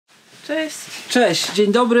Cześć. Cześć,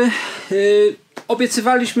 dzień dobry.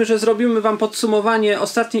 Obiecywaliśmy, że zrobimy Wam podsumowanie,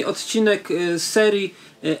 ostatni odcinek z serii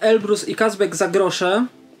Elbrus i Kazbek za grosze.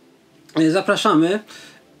 Zapraszamy.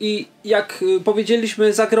 I jak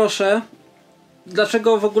powiedzieliśmy za grosze,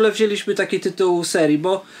 dlaczego w ogóle wzięliśmy taki tytuł serii?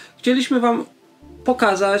 Bo chcieliśmy Wam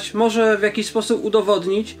pokazać, może w jakiś sposób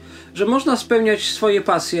udowodnić, że można spełniać swoje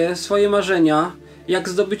pasje, swoje marzenia, jak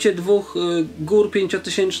zdobycie 2 gór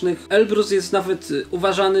pięciotysięcznych. Elbrus jest nawet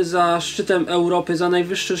uważany za szczytem Europy, za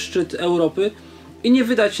najwyższy szczyt Europy i nie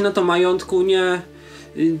wydać na to majątku,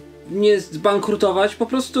 nie zbankrutować. Po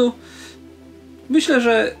prostu myślę,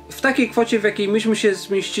 że w takiej kwocie, w jakiej myśmy się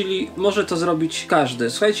zmieścili, może to zrobić każdy.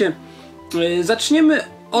 Słuchajcie, zaczniemy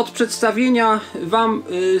od przedstawienia Wam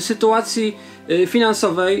sytuacji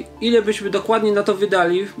finansowej, ile byśmy dokładnie na to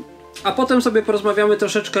wydali, a potem sobie porozmawiamy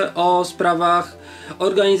troszeczkę o sprawach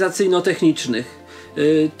organizacyjno-technicznych.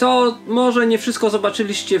 To może nie wszystko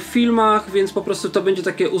zobaczyliście w filmach, więc po prostu to będzie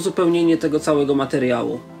takie uzupełnienie tego całego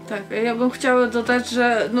materiału. Tak, ja bym chciała dodać,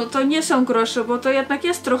 że no to nie są grosze, bo to jednak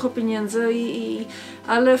jest trochę pieniędzy,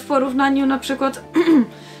 ale w porównaniu na przykład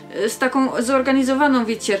z taką zorganizowaną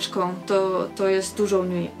wycieczką to jest dużo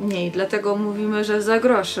mniej, dlatego mówimy, że za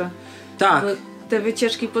grosze. Tak. Bo te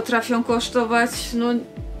wycieczki potrafią kosztować, no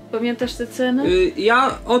pamiętasz te ceny?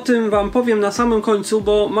 Ja o tym Wam powiem na samym końcu,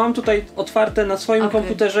 bo mam tutaj otwarte na swoim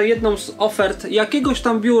komputerze jedną z ofert jakiegoś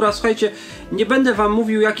tam biura. Słuchajcie, nie będę Wam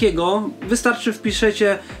mówił jakiego, wystarczy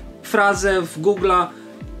wpiszecie frazę w Google'a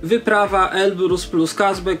wyprawa Elbrus plus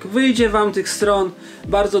Kazbek, wyjdzie Wam tych stron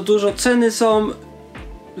bardzo dużo. Ceny są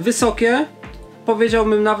wysokie,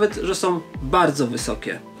 powiedziałbym nawet, że są bardzo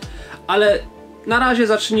wysokie, ale na razie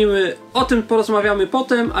zacznijmy, o tym porozmawiamy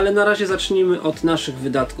potem, ale na razie zacznijmy od naszych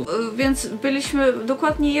wydatków. Więc byliśmy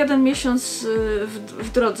dokładnie 1 miesiąc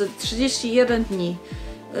w drodze, 31 dni.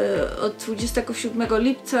 Od 27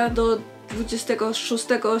 lipca do 26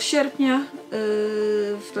 sierpnia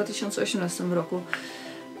w 2018 roku.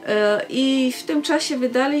 I w tym czasie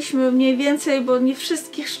wydaliśmy mniej więcej, bo nie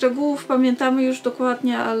wszystkich szczegółów pamiętamy już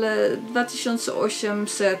dokładnie, ale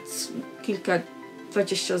 2800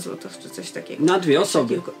 20 zł czy coś takiego. Na 2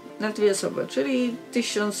 osoby. Na 2 osoby, czyli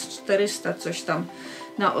 1400 coś tam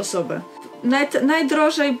na osobę.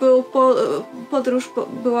 Najdrożej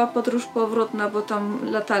była podróż powrotna, bo tam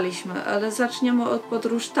lataliśmy, ale zaczniemy od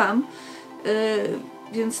podróż tam.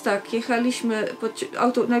 Więc tak, jechaliśmy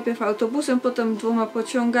najpierw autobusem, potem 2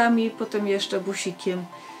 pociągami, potem jeszcze busikiem.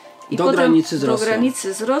 I do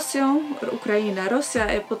granicy z Rosją, Ukraina, Rosja,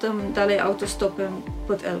 a potem dalej autostopem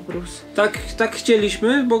pod Elbrus. Tak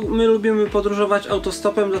chcieliśmy, bo my lubimy podróżować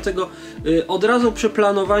autostopem, dlatego od razu przy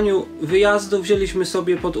planowaniu wyjazdu wzięliśmy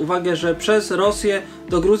sobie pod uwagę, że przez Rosję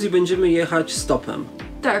do Gruzji będziemy jechać stopem.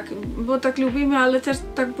 Tak, bo tak lubimy, ale też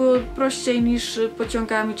tak było prościej niż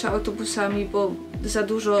pociągami czy autobusami, bo za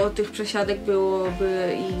dużo tych przesiadek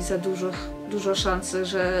byłoby i za dużo szansy,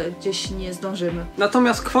 że gdzieś nie zdążymy.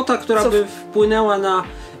 Natomiast kwota, która by wpłynęła na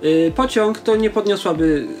pociąg, to nie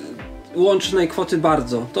podniosłaby łącznej kwoty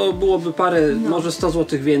bardzo. To byłoby parę, może 100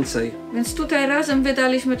 zł więcej. Więc tutaj razem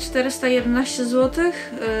wydaliśmy 411 zł,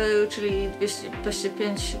 czyli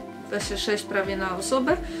 206 prawie na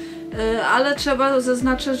osobę. Ale trzeba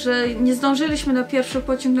zaznaczyć, że nie zdążyliśmy na pierwszy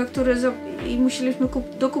pociąg, na który i musieliśmy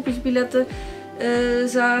dokupić bilety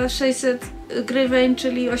za 600 gryweń,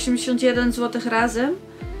 czyli 81 zł razem,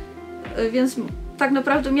 więc tak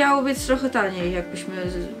naprawdę miało być trochę taniej, jakbyśmy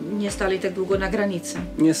nie stali tak długo na granicy.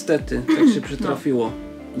 Niestety, tak się przytrafiło.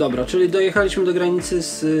 Dobra, czyli dojechaliśmy do granicy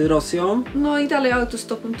z Rosją. No i dalej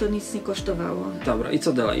autostopem to nic nie kosztowało. Dobra, i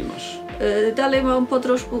co dalej masz? Dalej mam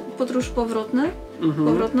podróż powrotną.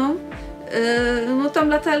 No tam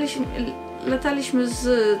lataliśmy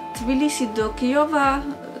z Tbilisi do Kijowa,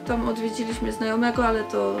 tam odwiedziliśmy znajomego, ale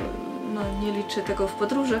to nie liczę tego w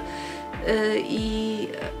podróży. I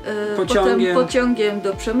potem pociągiem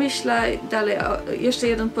do Przemyśla, dalej jeszcze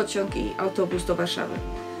jeden pociąg i autobus do Warszawy.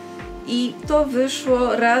 I to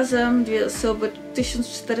wyszło razem 2 osoby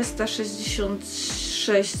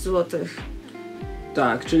 1466 zł.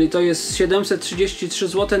 Tak, czyli to jest 733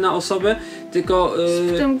 zł na osobę, tylko...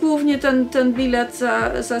 W tym głównie ten bilet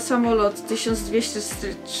za samolot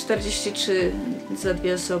 1243 za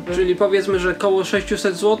 2 osoby. Czyli powiedzmy, że koło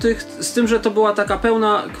 600 zł, z tym, że to była taka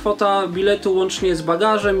pełna kwota biletu łącznie z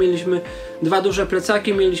bagażem, mieliśmy 2 duże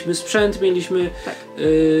plecaki, mieliśmy sprzęt, mieliśmy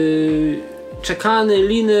czekany,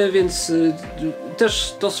 liny, więc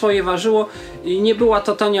też to swoje ważyło. I nie była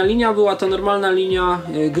to tania linia, była to normalna linia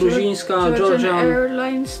gruzińska, Georgian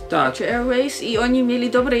Airlines, tak, czy Airways, i oni mieli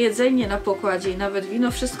dobre jedzenie na pokładzie i nawet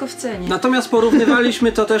wino, wszystko w cenie. Natomiast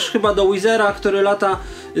porównywaliśmy to też chyba do Wizera, który lata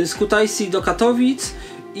z Kutaisi do Katowic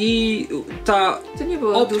i ta to nie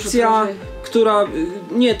było opcja, która...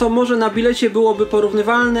 Nie, to może na bilecie byłoby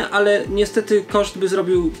porównywalne, ale niestety koszt by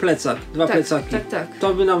zrobił plecak, dwa plecaki. Tak.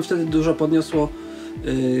 To by nam wtedy dużo podniosło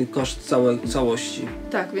koszt całości.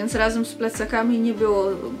 Tak, więc razem z plecakami nie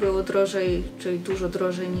było drożej, czyli dużo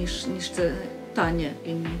drożej niż te tanie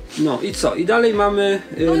linii. No i co? I dalej mamy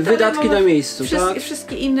wydatki na miejscu, tak?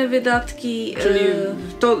 Wszystkie inne wydatki. Czyli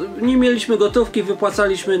to nie mieliśmy gotówki,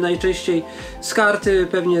 wypłacaliśmy najczęściej z karty,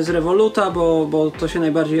 pewnie z Revoluta, bo to się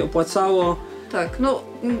najbardziej opłacało. Tak, no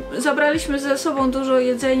zabraliśmy ze sobą dużo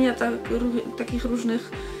jedzenia, takich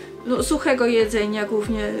różnych, suchego jedzenia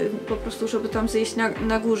głównie, po prostu żeby tam zjeść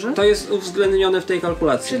na górze. To jest uwzględnione w tej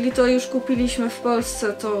kalkulacji. Czyli to już kupiliśmy w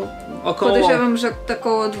Polsce, to podejrzewam, że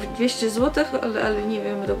około 200 zł, ale nie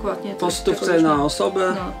wiem dokładnie. Po stówce na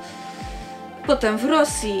osobę. No. Potem w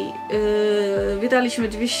Rosji wydaliśmy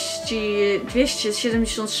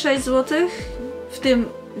 276 zł, w tym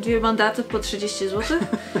 2 mandaty po 30 zł.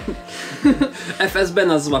 FSB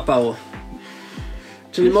nas złapało.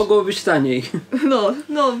 Czyli mogło być taniej.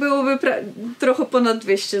 No byłoby trochę ponad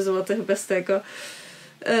 200 zł bez tego.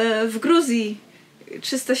 W Gruzji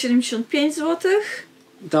 375 zł.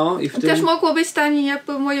 No, i w tym... Też mogło być taniej,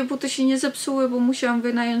 jakby moje buty się nie zepsuły, bo musiałam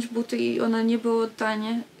wynająć buty i one nie były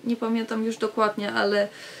tanie. Nie pamiętam już dokładnie, ale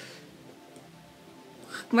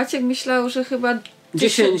Maciek myślał, że chyba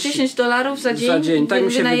 $10 za dzień. Tak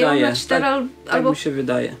mi się wydaje. Na 4 tak mi się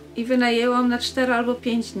wydaje. I wynajęłam na 4 albo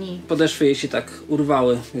 5 dni. Podeszwy jej się tak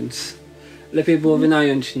urwały, więc lepiej było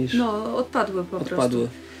wynająć niż... No, odpadły po prostu.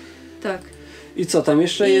 Tak. I co tam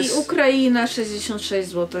jeszcze jest? I Ukraina 66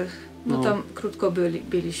 zł. No tam krótko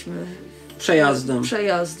byliśmy.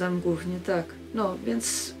 Przejazdem głównie, tak. No,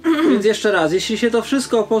 więc... Więc jeszcze raz, jeśli się to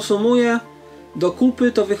wszystko posumuje do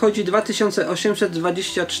kupy, to wychodzi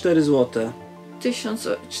 2824 zł.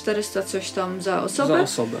 1400 coś tam za osobę. Za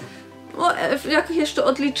osobę. No, jak jeszcze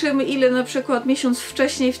odliczymy, ile na przykład miesiąc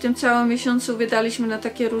wcześniej w tym całym miesiącu wydaliśmy na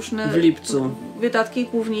takie różne w lipcu wydatki,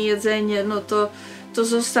 głównie jedzenie, no to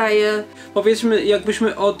zostaje... Powiedzmy,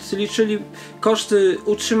 jakbyśmy odliczyli koszty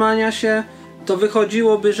utrzymania się, to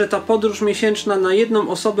wychodziłoby, że ta podróż miesięczna na jedną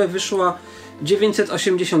osobę wyszła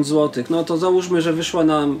 980 zł. No to załóżmy, że wyszła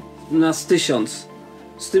na 1000.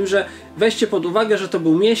 Z tym, że weźcie pod uwagę, że to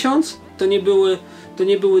był miesiąc, to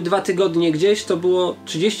nie były 2 tygodnie gdzieś, to było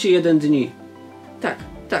 31 dni.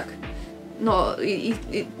 Tak. No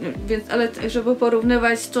więc, ale żeby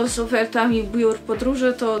porównywać to z ofertami biur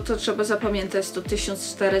podróży, to trzeba zapamiętać, to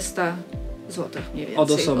 1400 zł mniej więcej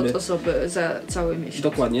od osoby za cały miesiąc.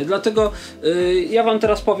 Dokładnie, dlatego ja wam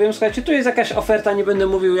teraz powiem, słuchajcie, tu jest jakaś oferta, nie będę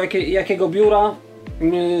mówił jakiego biura,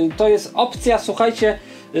 to jest opcja, słuchajcie,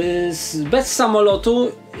 bez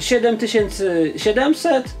samolotu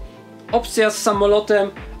 7700, opcja z samolotem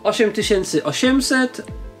 8800,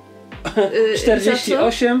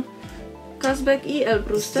 48. Kazbek i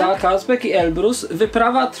Elbrus, tak? Za Kazbek i Elbrus.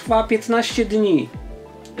 Wyprawa trwa 15 dni.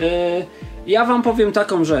 Ja wam powiem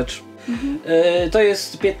taką rzecz. To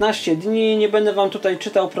jest 15 dni, nie będę wam tutaj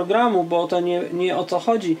czytał programu, bo to nie o to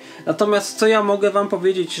chodzi. Natomiast co ja mogę wam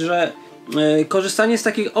powiedzieć, że korzystanie z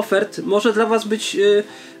takich ofert może dla was być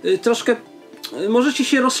troszkę... Możecie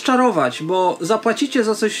się rozczarować, bo zapłacicie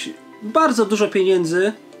za coś bardzo dużo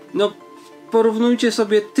pieniędzy. No porównujcie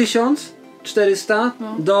sobie 1400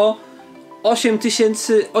 do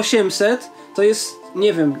 8800, to jest,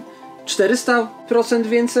 nie wiem, 400%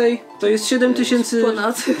 więcej, to jest 7000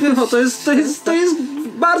 ponad. No to jest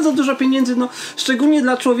bardzo dużo pieniędzy, no szczególnie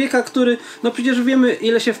dla człowieka, który, no przecież wiemy,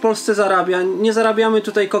 ile się w Polsce zarabia, nie zarabiamy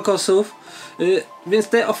tutaj kokosów, więc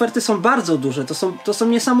te oferty są bardzo duże, to są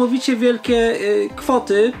niesamowicie wielkie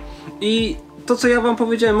kwoty i to, co ja wam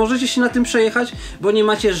powiedziałem, możecie się na tym przejechać, bo nie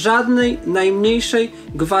macie żadnej najmniejszej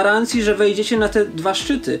gwarancji, że wejdziecie na te 2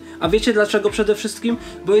 szczyty. A wiecie dlaczego przede wszystkim?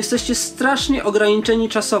 Bo jesteście strasznie ograniczeni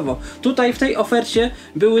czasowo. Tutaj w tej ofercie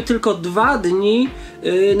były tylko 2 dni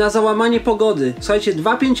na załamanie pogody. Słuchajcie,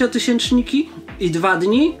 2 pięciotysięczniki i 2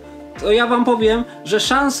 dni, to ja wam powiem, że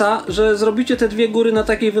szansa, że zrobicie te 2 góry na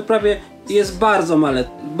takiej wyprawie jest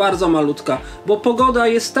bardzo malutka, bo pogoda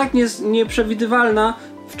jest tak nieprzewidywalna.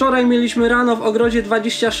 Wczoraj mieliśmy rano w ogrodzie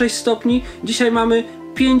 26 stopni, dzisiaj mamy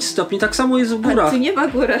 5 stopni, tak samo jest w górach. A tu nie ma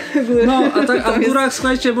góry. No, a w górach,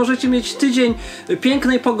 słuchajcie, możecie mieć tydzień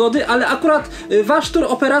pięknej pogody, ale akurat wasz tour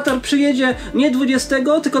operator przyjedzie nie 20,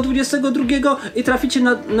 tylko 22 i traficie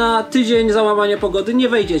na tydzień załamania pogody, nie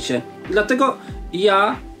wejdziecie. Dlatego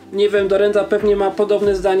ja, nie wiem, Dorenda pewnie ma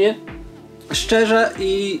podobne zdanie, szczerze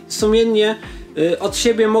i sumiennie od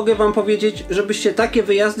siebie mogę wam powiedzieć, żebyście takie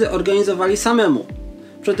wyjazdy organizowali samemu.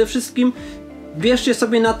 Przede wszystkim bierzcie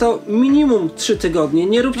sobie na to minimum 3 tygodnie,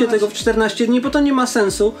 nie róbcie tego w 14 dni, bo to nie ma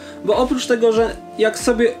sensu, bo oprócz tego, że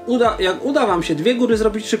jak uda wam się 2 góry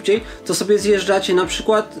zrobić szybciej, to sobie zjeżdżacie na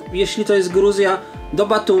przykład, jeśli to jest Gruzja, do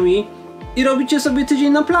Batumi i robicie sobie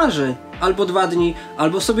tydzień na plaży, albo 2 dni,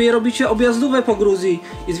 albo sobie robicie objazdówę po Gruzji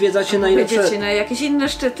i zwiedzacie najlepsze... Jedziecie na jakieś inne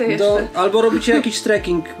szczyty jeszcze. Albo robicie jakiś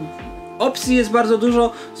trekking. Opcji jest bardzo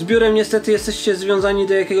dużo, z biurem niestety jesteście związani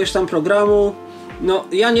do jakiegoś tam programu, no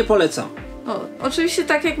ja nie polecam. Oczywiście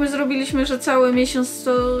tak jak my zrobiliśmy, że cały miesiąc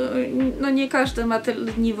to no nie każdy ma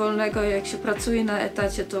tyle dni wolnego, jak się pracuje na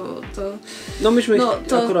etacie, to no myśmy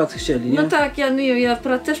akurat chcieli, nie? No tak, ja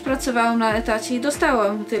też pracowałam na etacie i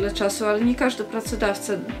dostałam tyle czasu, ale nie każdy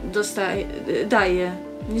pracodawca daje,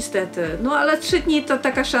 niestety. No ale 3 dni to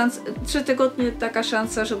taka szansa, 3 tygodnie taka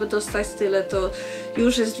szansa, żeby dostać tyle, to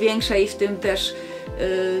już jest większa i w tym też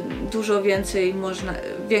dużo więcej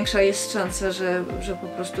większa jest szansa, że po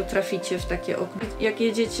prostu traficie w takie okno. Jak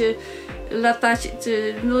jedziecie latać,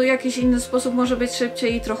 no w jakiś inny sposób może być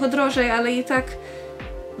szybciej i trochę drożej, ale i tak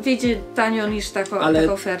wyjdzie tanio niż taka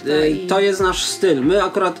oferta. To jest nasz styl. My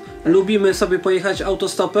akurat lubimy sobie pojechać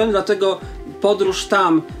autostopem, dlatego podróż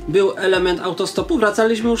tam był element autostopu.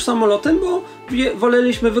 Wracaliśmy już samolotem, bo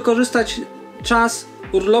woleliśmy wykorzystać czas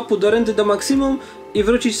urlopu do renty do maksimum i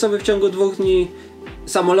wrócić sobie w ciągu 2 dni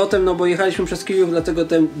samolotem, no bo jechaliśmy przez Kijów, dlatego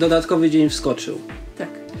ten dodatkowy dzień wskoczył. Tak.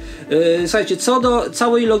 Słuchajcie, co do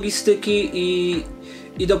całej logistyki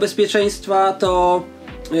i do bezpieczeństwa, to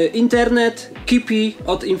internet kipi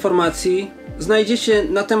od informacji. Znajdziecie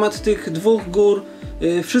na temat tych 2 gór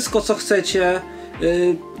wszystko, co chcecie.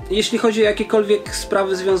 Jeśli chodzi o jakiekolwiek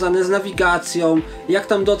sprawy związane z nawigacją, jak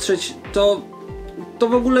tam dotrzeć, to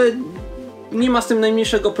w ogóle nie ma z tym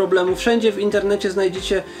najmniejszego problemu. Wszędzie w internecie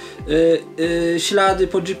znajdziecie ślady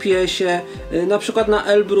po GPS-ie. Na przykład na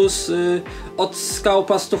Elbrus od skał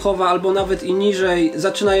Pastuchowa albo nawet i niżej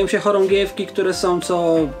zaczynają się chorągiewki, które są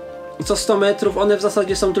co 100 metrów. One w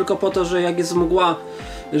zasadzie są tylko po to, że jak jest mgła,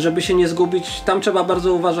 żeby się nie zgubić. Tam trzeba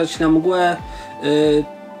bardzo uważać na mgłę.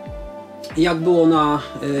 Jak było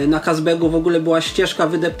na Kazbeku, w ogóle była ścieżka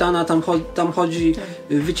wydeptana, tam chodzi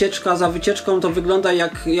wycieczka za wycieczką, to wygląda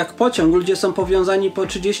jak pociąg, ludzie są powiązani po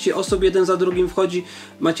 30 osób, jeden za drugim wchodzi,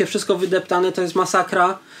 macie wszystko wydeptane, to jest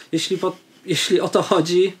masakra, jeśli o to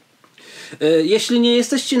chodzi. Jeśli nie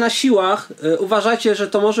jesteście na siłach, uważacie, że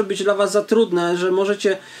to może być dla was za trudne, że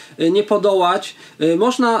możecie nie podołać,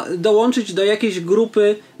 można dołączyć do jakiejś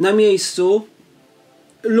grupy na miejscu,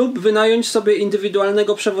 lub wynająć sobie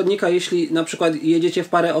indywidualnego przewodnika, jeśli na przykład jedziecie w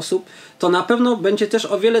parę osób, to na pewno będzie też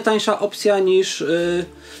o wiele tańsza opcja niż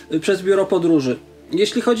przez biuro podróży.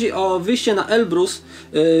 Jeśli chodzi o wyjście na Elbrus,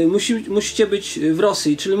 musicie być w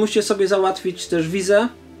Rosji, czyli musicie sobie załatwić też wizę.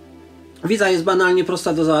 Wiza jest banalnie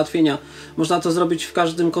prosta do załatwienia. Można to zrobić w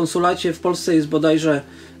każdym konsulacie. W Polsce jest bodajże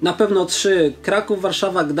na pewno 3. Kraków,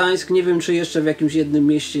 Warszawa, Gdańsk. Nie wiem, czy jeszcze w jakimś jednym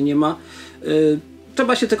mieście nie ma.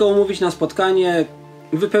 Trzeba się tylko umówić na spotkanie,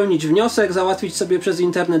 wypełnić wniosek, załatwić sobie przez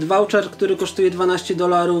internet voucher, który kosztuje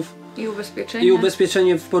 $12. I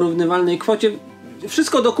ubezpieczenie w porównywalnej kwocie.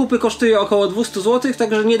 Wszystko do kupy kosztuje około 200 zł,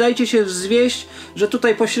 także nie dajcie się zwieść, że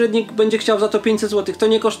tutaj pośrednik będzie chciał za to 500 zł. To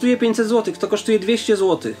nie kosztuje 500 zł, to kosztuje 200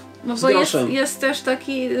 zł. No bo jest też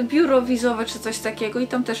taki biuro wizowe czy coś takiego i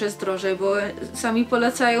tam też jest drożej, bo sami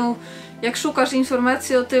polecają, jak szukasz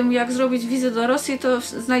informacji o tym, jak zrobić wizę do Rosji, to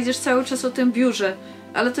znajdziesz cały czas o tym biurze.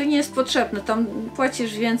 Ale to nie jest potrzebne, tam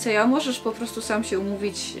płacisz więcej, a możesz po prostu sam się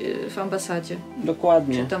umówić w ambasadzie.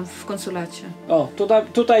 Dokładnie. Czy tam w konsulacie. O,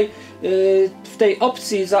 tutaj w tej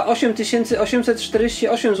opcji za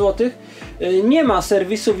 8848 zł nie ma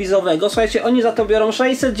serwisu wizowego. Słuchajcie, oni za to biorą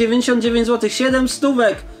 699 zł, 7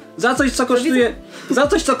 stówek. Za coś,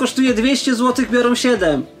 co kosztuje 200 zł, biorą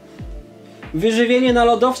 7. Wyżywienie na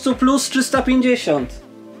lodowcu plus 350.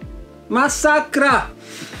 Masakra!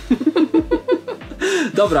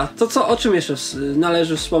 Dobra, to o czym jeszcze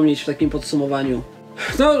należy wspomnieć w takim podsumowaniu?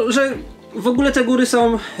 No, że w ogóle te góry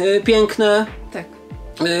są piękne. Tak.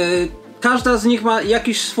 Każda z nich ma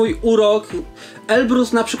jakiś swój urok.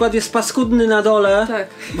 Elbrus na przykład jest paskudny na dole, tak.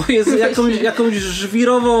 Bo jest jakąś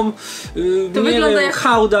żwirową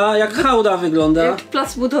hałda wygląda. Jak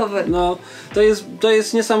plac budowy. No, to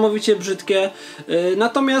jest niesamowicie brzydkie.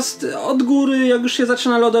 Natomiast od góry, jak już się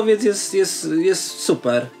zaczyna lodowiec, jest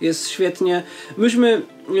super, jest świetnie. Myśmy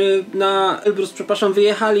na Elbrus,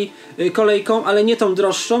 wyjechali kolejką, ale nie tą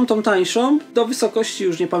droższą, tą tańszą, do wysokości,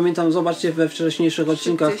 już nie pamiętam, zobaczcie we wcześniejszych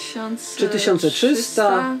odcinkach,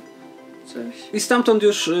 3300. Coś. I stamtąd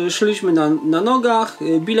już szliśmy na nogach,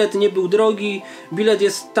 bilet nie był drogi, bilet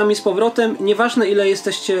jest tam i z powrotem, nieważne ile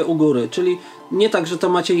jesteście u góry, czyli nie tak, że to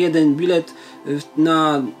macie jeden bilet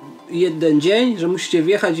na jeden dzień, że musicie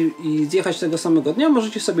wjechać i zjechać tego samego dnia.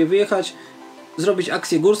 Możecie sobie wyjechać, zrobić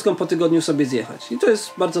akcję górską, po tygodniu sobie zjechać. I to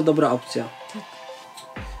jest bardzo dobra opcja.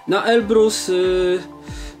 Na Elbrus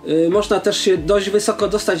można też się dość wysoko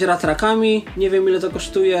dostać ratrakami. Nie wiem, ile to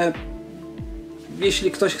kosztuje.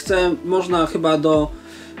 Jeśli ktoś chce, można chyba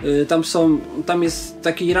tam jest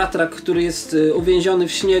taki ratrak, który jest uwięziony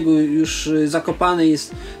w śniegu, już zakopany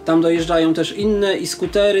jest. Tam dojeżdżają też inne i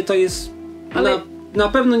skutery. To jest na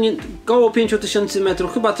pewno koło 5000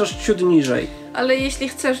 metrów, chyba troszkę ciut niżej. Ale jeśli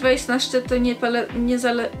chcesz wejść na szczyt, to nie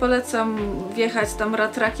polecam wjechać tam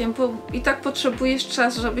ratrakiem, bo i tak potrzebujesz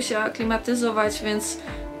czasu, żeby się aklimatyzować, więc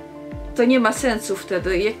to nie ma sensu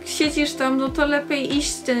wtedy. Jak siedzisz tam, no to lepiej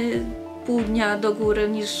iść pół dnia do góry,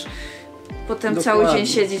 niż potem cały dzień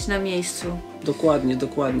siedzieć na miejscu. Dokładnie.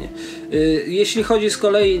 Jeśli chodzi z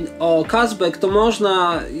kolei o Kazbek, to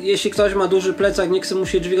można, jeśli ktoś ma duży plecak, nie chce mu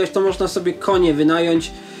się dźwigać, to można sobie konie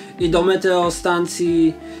wynająć i do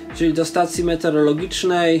meteostacji, czyli do stacji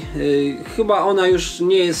meteorologicznej. Chyba ona już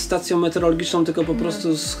nie jest stacją meteorologiczną, tylko po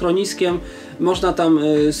prostu schroniskiem. Można tam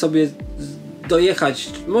sobie dojechać,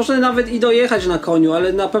 można nawet i dojechać na koniu,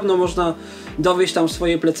 ale na pewno można dowieźć tam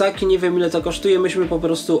swoje plecaki. Nie wiem, ile to kosztuje. Myśmy po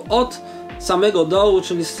prostu od samego dołu,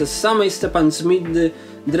 czyli z samej Stepantsmindy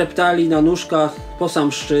dreptali na nóżkach po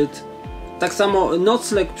sam szczyt. Tak samo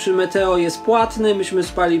nocleg przy Meteo jest płatny. Myśmy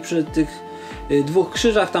spali przy tych dwóch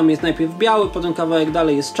krzyżach. Tam jest najpierw biały, potem kawałek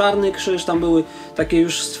dalej jest czarny krzyż. Tam były takie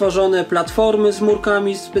już stworzone platformy z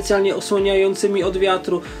murkami specjalnie osłaniającymi od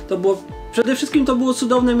wiatru. Przede wszystkim to było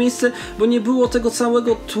cudowne miejsce, bo nie było tego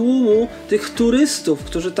całego tłumu tych turystów,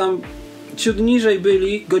 którzy tam ciut niżej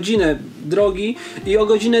byli, godzinę drogi i o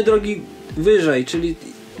godzinę drogi wyżej, czyli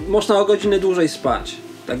można o godzinę dłużej spać,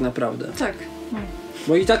 tak naprawdę. Tak.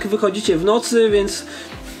 Bo i tak wychodzicie w nocy, więc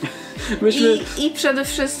I przede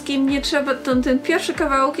wszystkim nie trzeba, ten pierwszy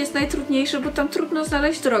kawałek jest najtrudniejszy, bo tam trudno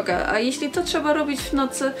znaleźć drogę, a jeśli to trzeba robić w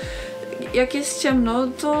nocy, jak jest ciemno,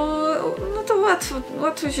 to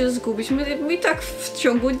łatwo się zgubić. My i tak w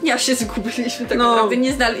ciągu dnia się zgubiliśmy, tak naprawdę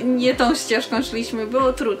nie tą ścieżką szliśmy,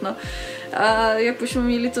 było trudno. A jakbyśmy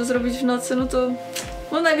mieli to zrobić w nocy, no to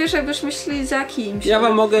najwyżej byśmy szli za kimś. Ja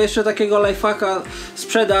wam mogę jeszcze takiego lifehacka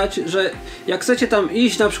sprzedać, że jak chcecie tam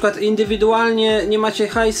iść na przykład indywidualnie, nie macie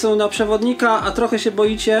hajsu na przewodnika, a trochę się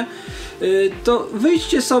boicie, to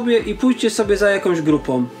wyjdźcie sobie i pójdźcie sobie za jakąś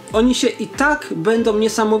grupą. Oni się i tak będą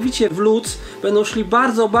niesamowicie w lód, będą szli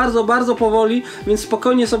bardzo, bardzo, bardzo powoli, więc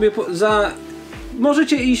spokojnie sobie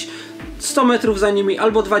możecie iść 100 metrów za nimi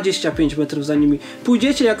albo 25 metrów za nimi.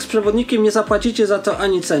 Pójdziecie jak z przewodnikiem, nie zapłacicie za to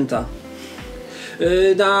ani centa.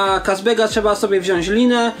 Na Kazbeka trzeba sobie wziąć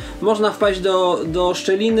linę, można wpaść do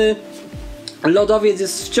szczeliny. Lodowiec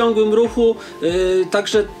jest w ciągłym ruchu,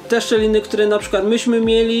 także te szczeliny, które na przykład myśmy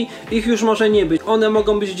mieli, ich już może nie być. One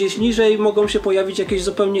mogą być gdzieś niżej, mogą się pojawić jakieś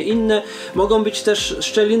zupełnie inne. Mogą być też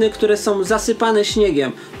szczeliny, które są zasypane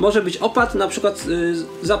śniegiem. Może być opad, na przykład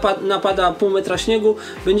napada pół metra śniegu,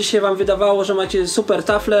 będzie się wam wydawało, że macie super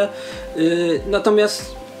tafle,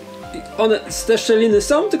 natomiast te szczeliny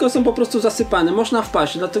są, tylko są po prostu zasypane. Można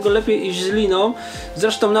wpaść, dlatego lepiej iść z liną.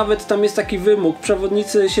 Zresztą nawet tam jest taki wymóg.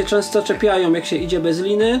 Przewodnicy się często czepiają, jak się idzie bez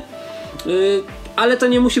liny. Ale to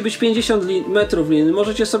nie musi być 50 metrów liny.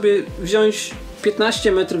 Możecie sobie wziąć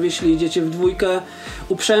 15 metrów, jeśli idziecie w dwójkę.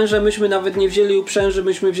 Uprzęże, myśmy nawet nie wzięli uprzęży,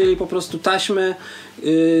 myśmy wzięli po prostu taśmę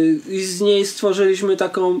i z niej stworzyliśmy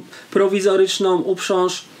taką prowizoryczną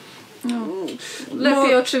uprząż.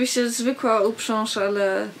 Lepiej oczywiście zwykła uprząż,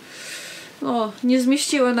 ale nie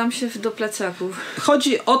zmieściło nam się do plecaków.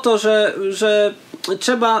 Chodzi o to, że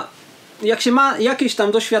trzeba, jak się ma jakieś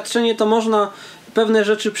tam doświadczenie, to można pewne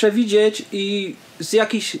rzeczy przewidzieć i z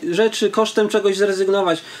jakichś rzeczy kosztem czegoś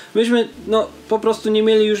zrezygnować. Myśmy po prostu nie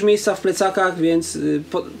mieli już miejsca w plecakach, więc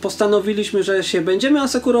postanowiliśmy, że się będziemy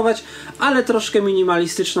asekurować, ale troszkę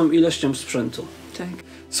minimalistyczną ilością sprzętu. Tak.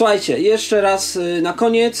 Słuchajcie, jeszcze raz na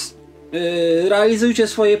koniec. Realizujcie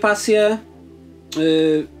swoje pasje,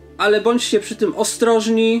 ale bądźcie przy tym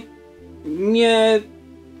ostrożni.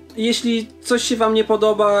 Jeśli coś się wam nie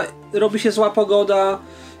podoba, robi się zła pogoda,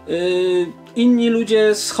 inni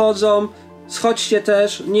ludzie schodźcie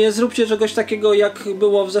też. Nie zróbcie czegoś takiego, jak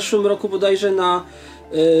było w zeszłym roku bodajże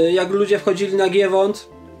jak ludzie wchodzili na Giewont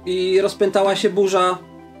i rozpętała się burza,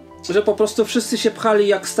 że po prostu wszyscy się pchali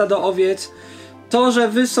jak stado owiec. To,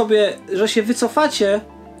 że się wycofacie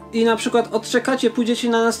i na przykład odczekacie, pójdziecie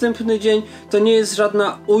na następny dzień, to nie jest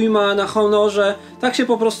żadna ujma na honorze. Tak się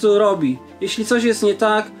po prostu robi. Jeśli coś jest nie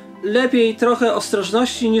tak, lepiej trochę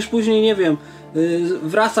ostrożności niż później, nie wiem,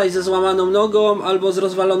 wracać ze złamaną nogą, albo z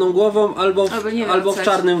rozwaloną głową, albo w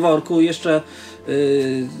czarnym worku jeszcze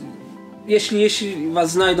jeśli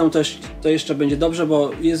was znajdą, to jeszcze będzie dobrze,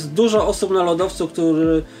 bo jest dużo osób na lodowcu,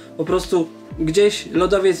 który po prostu gdzieś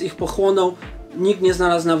lodowiec ich pochłonął, nikt nie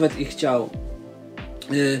znalazł nawet ich ciał.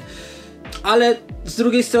 Ale z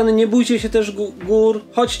drugiej strony nie bójcie się też gór,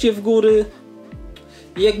 chodźcie w góry.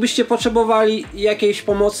 Jakbyście potrzebowali jakiejś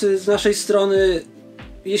pomocy z naszej strony,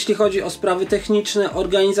 jeśli chodzi o sprawy techniczne,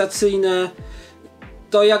 organizacyjne,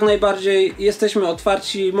 to jak najbardziej jesteśmy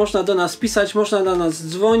otwarci, można do nas pisać, można do nas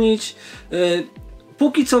dzwonić.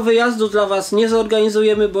 Póki co wyjazdu dla was nie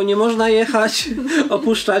zorganizujemy, bo nie można jechać,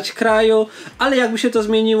 opuszczać kraju, ale jakby się to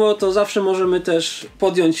zmieniło, to zawsze możemy też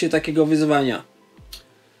podjąć się takiego wyzwania.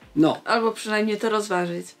 No. Albo przynajmniej to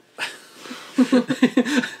rozważyć.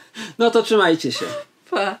 No to trzymajcie się.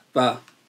 Pa. Pa.